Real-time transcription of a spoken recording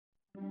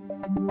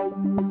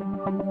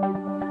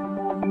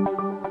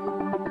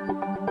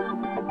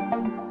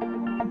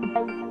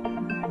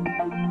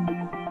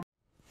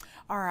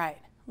All right,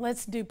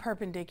 let's do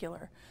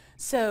perpendicular.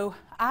 So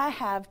I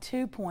have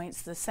 2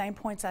 points, the same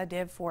points I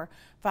did for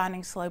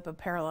finding slope of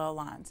parallel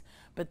lines.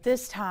 But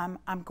this time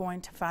I'm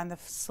going to find the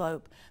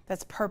slope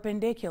that's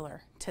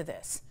perpendicular to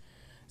this.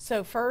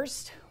 So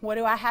first, what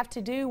do I have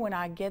to do when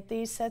I get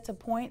these sets of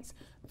points?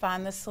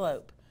 Find the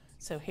slope.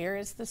 So here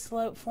is the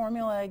slope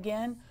formula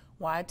again,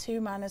 y2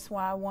 minus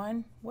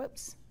y1,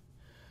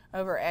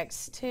 over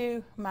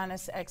x2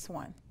 minus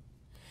x1.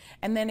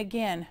 And then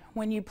again,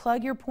 when you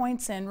plug your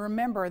points in,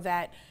 remember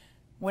that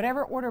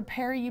whatever order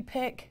pair you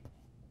pick,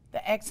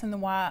 the x and the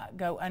y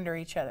go under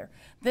each other.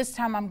 This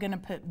time I'm going to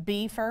put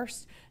b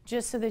first,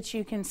 just so that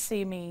you can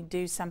see me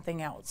do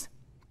something else.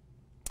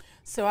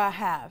 So I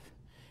have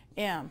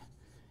m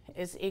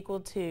is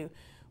equal to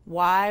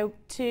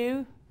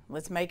y2,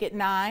 let's make it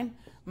 9,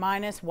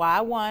 minus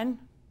y1,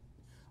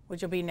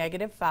 which will be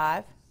negative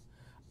 5,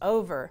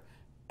 over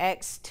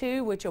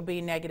x2, which will be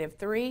negative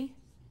 3,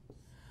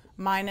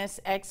 minus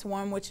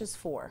x1, which is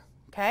 4,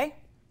 okay?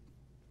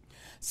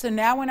 So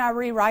now when I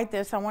rewrite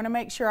this, I want to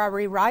make sure I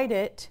rewrite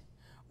it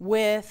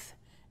with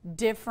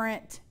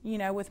different,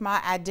 with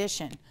my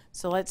addition.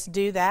 So let's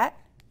do that.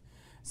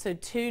 So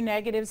 2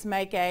 negatives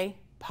make a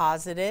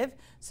positive,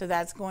 so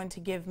that's going to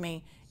give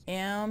me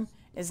m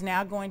is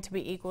now going to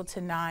be equal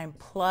to 9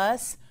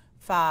 plus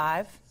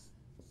 5,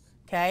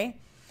 okay?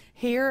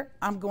 Here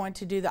I'm going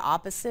to do the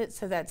opposite,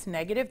 so that's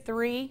negative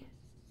 3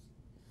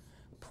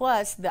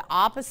 plus the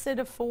opposite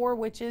of 4,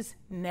 which is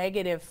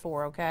negative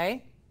 4,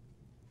 okay?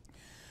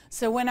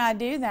 So when I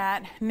do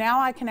that, now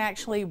I can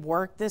actually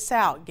work this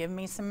out. Give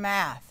me some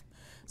math.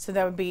 So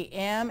that would be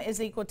m is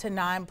equal to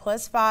 9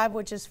 plus 5,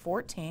 which is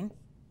 14.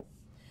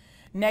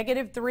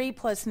 Negative 3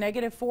 plus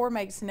negative 4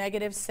 makes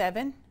negative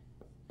 7,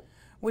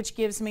 which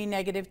gives me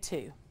negative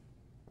 2.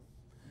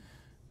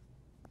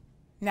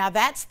 Now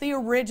that's the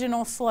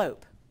original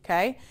slope,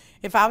 okay?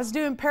 If I was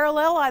doing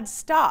parallel, I'd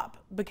stop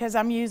because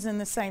I'm using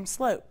the same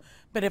slope.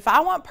 But if I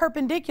want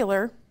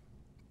perpendicular,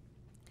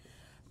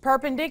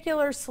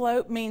 perpendicular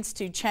slope means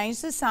to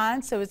change the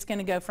sign, so it's going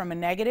to go from a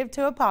negative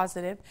to a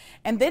positive,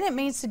 and then it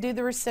means to do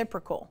the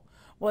reciprocal.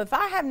 Well, if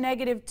I have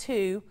negative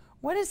 2,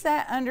 what is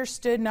that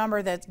understood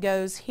number that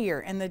goes here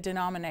in the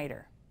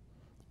denominator?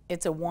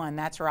 It's a 1,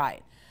 that's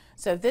right.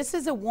 So if this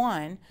is a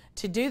 1,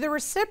 to do the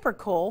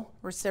reciprocal,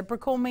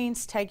 reciprocal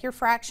means take your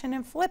fraction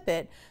and flip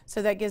it,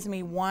 so that gives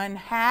me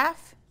 1/2,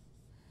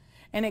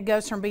 and it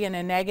goes from being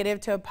a negative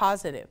to a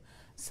positive.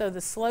 So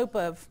the slope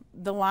of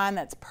the line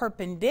that's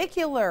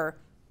perpendicular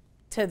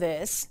to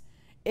this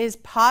is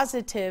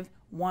positive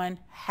 1/2.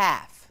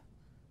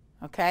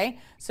 Okay,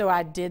 so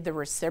I did the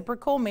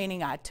reciprocal,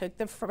 meaning I took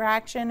the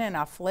fraction and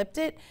I flipped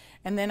it,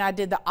 and then I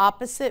did the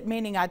opposite,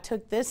 meaning I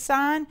took this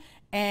sign,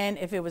 and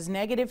if it was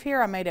negative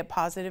here, I made it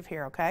positive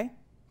here, okay?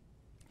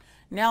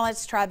 Now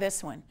let's try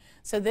this one.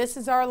 So this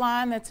is our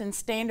line that's in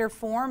standard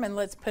form, and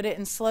let's put it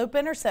in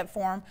slope-intercept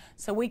form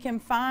so we can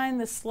find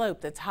the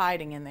slope that's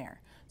hiding in there.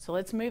 So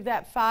let's move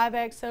that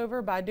 5x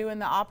over by doing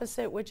the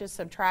opposite, which is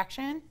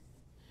subtraction.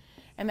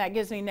 And that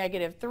gives me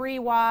negative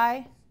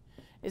 3y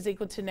is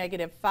equal to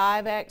negative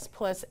 5x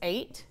plus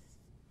 8.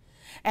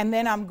 And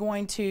then I'm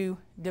going to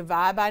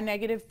divide by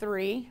negative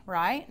 3,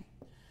 right?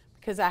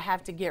 Because I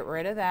have to get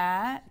rid of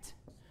that.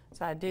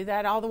 So I do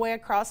that all the way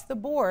across the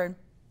board.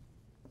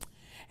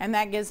 And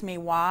that gives me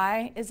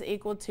y is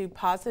equal to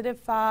positive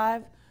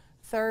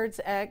 5/3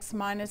 x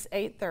minus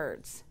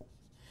 8/3.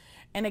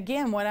 And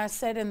again, what I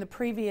said in the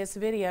previous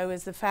video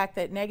is the fact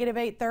that negative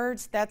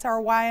 8/3, that's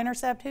our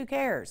y-intercept. Who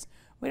cares?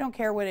 We don't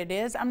care what it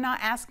is. I'm not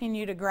asking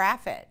you to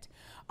graph it.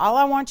 All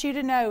I want you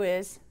to know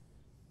is,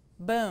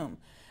 boom,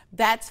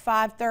 that's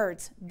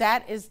 5/3.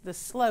 That is the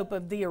slope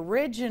of the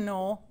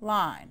original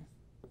line.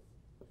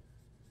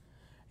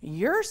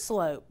 Your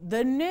slope,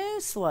 the new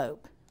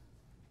slope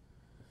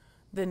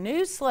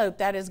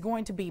that is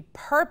going to be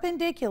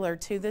perpendicular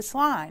to this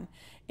line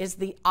is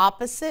the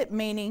opposite,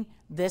 meaning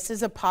this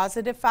is a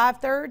positive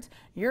 5/3.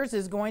 Yours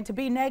is going to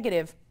be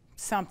negative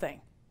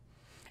something.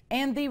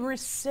 And the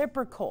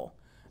reciprocal.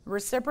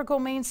 Reciprocal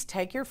means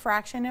take your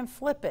fraction and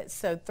flip it,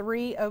 so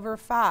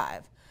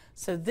 3/5.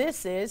 So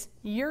this is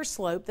your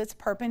slope that's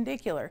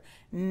perpendicular.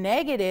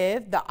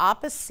 Negative, the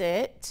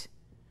opposite,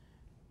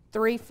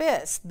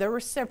 3/5, the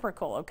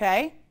reciprocal,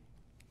 okay?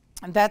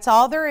 And that's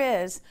all there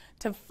is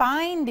to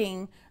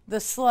finding the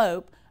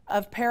slope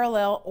of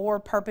parallel or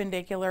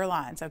perpendicular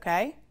lines,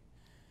 okay?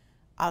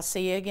 I'll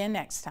see you again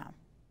next time.